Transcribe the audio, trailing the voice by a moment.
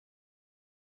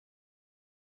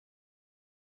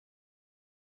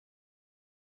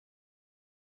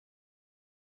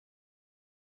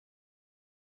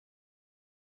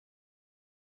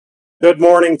Good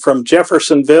morning from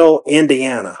Jeffersonville,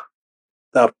 Indiana,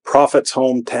 the prophet's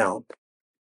hometown.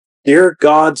 Dear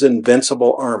God's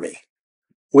invincible army,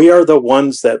 we are the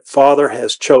ones that Father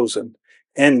has chosen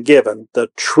and given the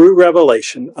true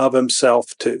revelation of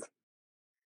himself to.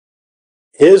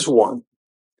 His one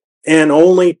and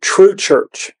only true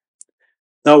church,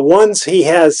 the ones he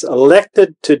has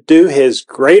elected to do his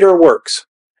greater works,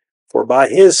 for by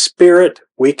his Spirit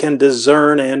we can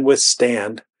discern and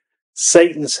withstand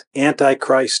Satan's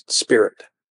antichrist spirit.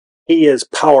 He is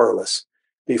powerless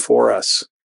before us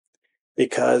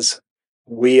because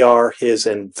we are his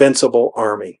invincible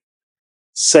army.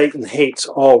 Satan hates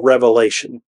all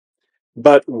revelation,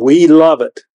 but we love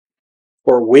it,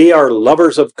 for we are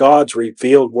lovers of God's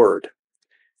revealed word.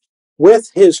 With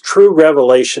his true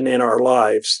revelation in our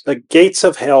lives, the gates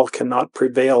of hell cannot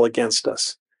prevail against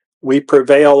us. We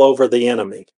prevail over the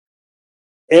enemy.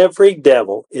 Every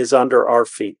devil is under our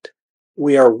feet.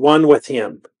 We are one with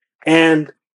him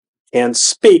and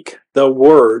speak the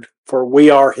word, for we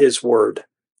are his word.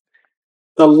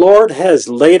 The Lord has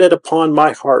laid it upon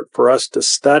my heart for us to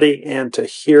study and to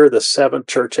hear the 7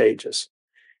 church ages.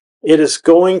 It is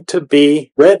going to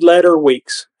be red letter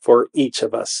weeks for each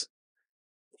of us.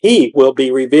 He will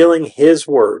be revealing his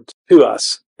word to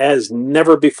us as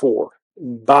never before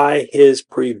by his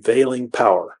prevailing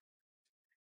power.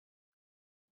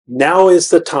 Now is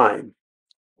the time.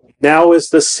 Now is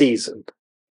the season.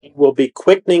 He will be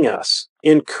quickening us,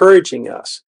 encouraging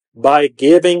us by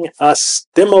giving us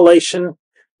stimulation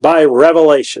by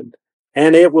revelation,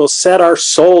 and it will set our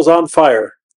souls on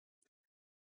fire.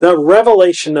 The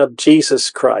revelation of Jesus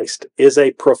Christ is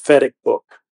a prophetic book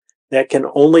that can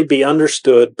only be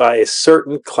understood by a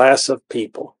certain class of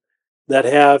people that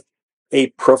have a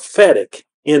prophetic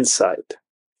insight.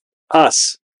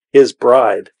 Us, his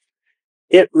bride.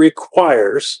 It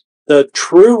requires the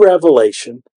true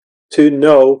revelation to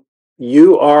know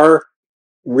you are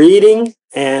reading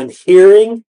and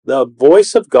hearing the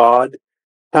voice of God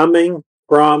coming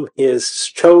from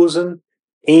his chosen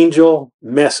angel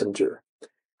messenger,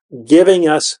 giving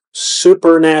us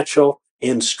supernatural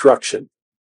instruction.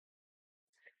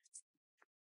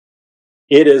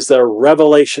 It is the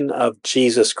revelation of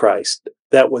Jesus Christ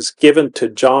that was given to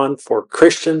John for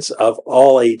Christians of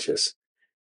all ages.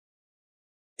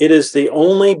 It is the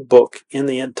only book in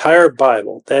the entire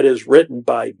Bible that is written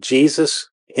by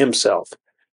Jesus himself,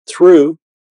 through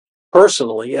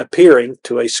personally appearing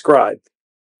to a scribe.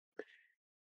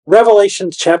 Revelation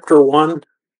chapter 1,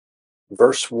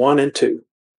 verse 1 and 2.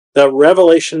 The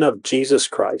revelation of Jesus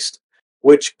Christ,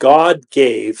 which God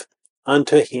gave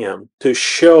unto him to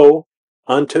show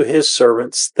unto his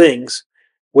servants things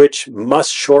which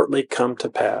must shortly come to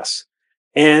pass.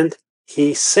 And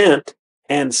he sent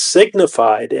and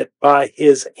signified it by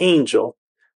his angel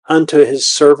unto his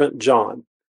servant John,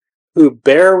 who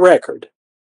bare record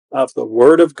of the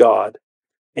word of God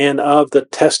and of the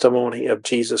testimony of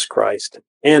Jesus Christ,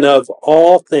 and of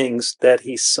all things that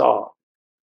he saw.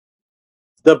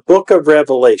 The book of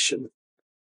Revelation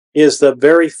is the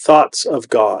very thoughts of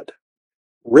God,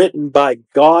 written by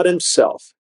God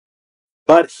himself,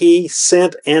 but he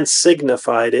sent and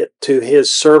signified it to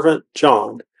his servant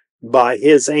John by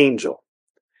his angel.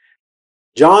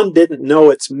 John didn't know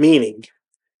its meaning.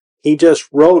 He just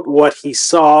wrote what he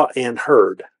saw and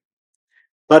heard.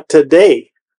 But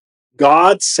today,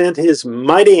 God sent his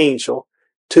mighty angel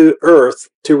to earth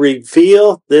to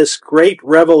reveal this great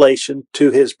revelation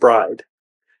to his bride,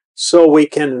 so we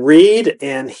can read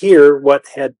and hear what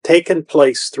had taken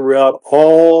place throughout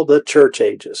all the church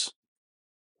ages.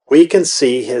 We can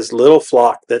see his little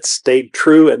flock that stayed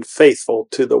true and faithful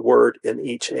to the word in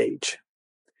each age.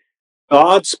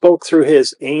 God spoke through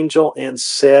his angel and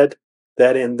said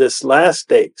that in this last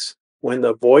days, when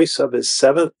the voice of his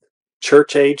 7th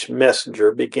church age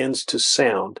messenger begins to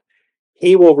sound,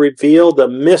 he will reveal the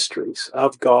mysteries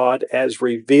of God as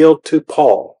revealed to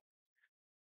Paul.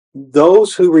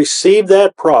 Those who receive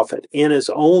that prophet in his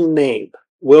own name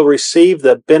will receive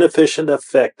the beneficent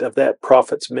effect of that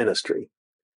prophet's ministry.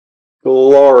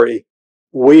 Glory!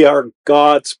 We are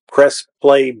God's press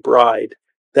play bride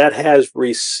that has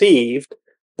received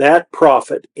that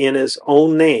prophet in his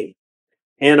own name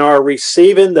and are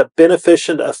receiving the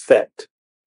beneficent effect.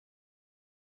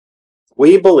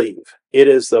 We believe it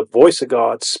is the voice of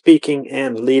God speaking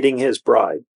and leading his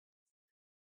bride.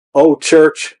 Oh,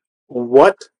 church,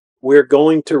 what we're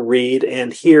going to read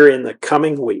and hear in the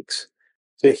coming weeks.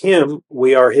 To him,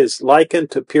 we are his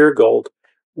likened to pure gold.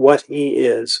 What he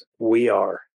is, we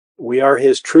are. We are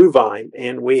his true vine,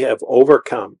 and we have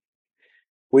overcome.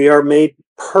 We are made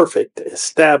perfect,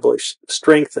 established,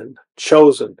 strengthened,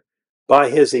 chosen by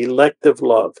his elective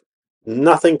love.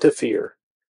 nothing to fear.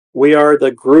 We are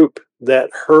the group that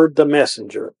heard the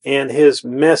messenger and his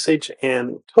message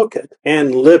and took it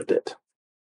and lived it.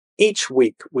 Each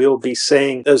week we'll be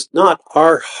saying, does not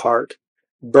our heart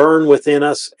burn within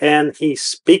us? And he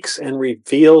speaks and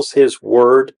reveals his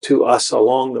word to us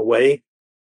along the way.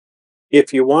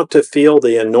 If you want to feel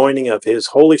the anointing of his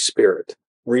Holy Spirit,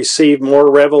 receive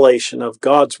more revelation of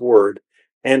God's word,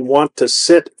 and want to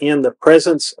sit in the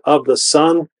presence of the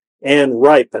Son and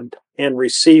ripen and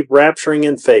receive rapturing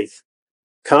in faith,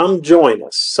 come join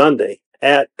us Sunday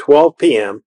at 12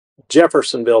 p.m.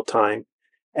 Jeffersonville time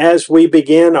as we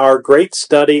begin our great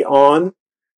study on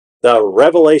the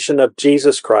revelation of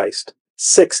Jesus Christ,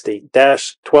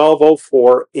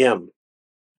 60-1204M.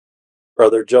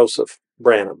 Brother Joseph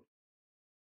Branham.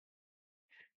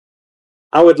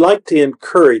 I would like to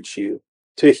encourage you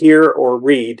to hear or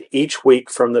read each week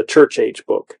from the Church Age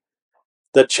book,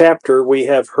 the chapter we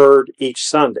have heard each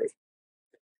Sunday.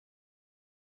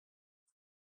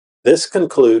 This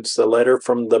concludes the letter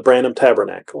from the Branham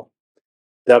Tabernacle.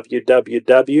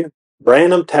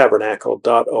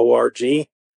 www.BranhamTabernacle.org,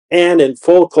 and in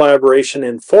full collaboration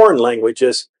in foreign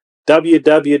languages,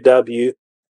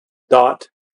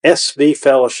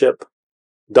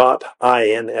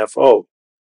 www.svfellowship.info.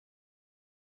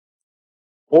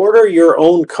 Order your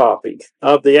own copy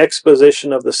of the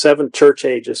Exposition of the Seven Church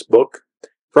Ages book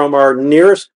from our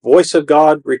nearest Voice of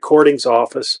God recordings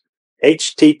office,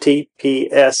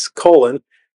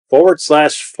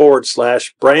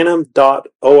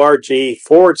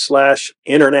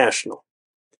 https://branham.org/international.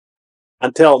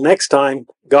 Until next time,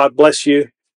 God bless you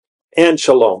and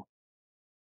shalom.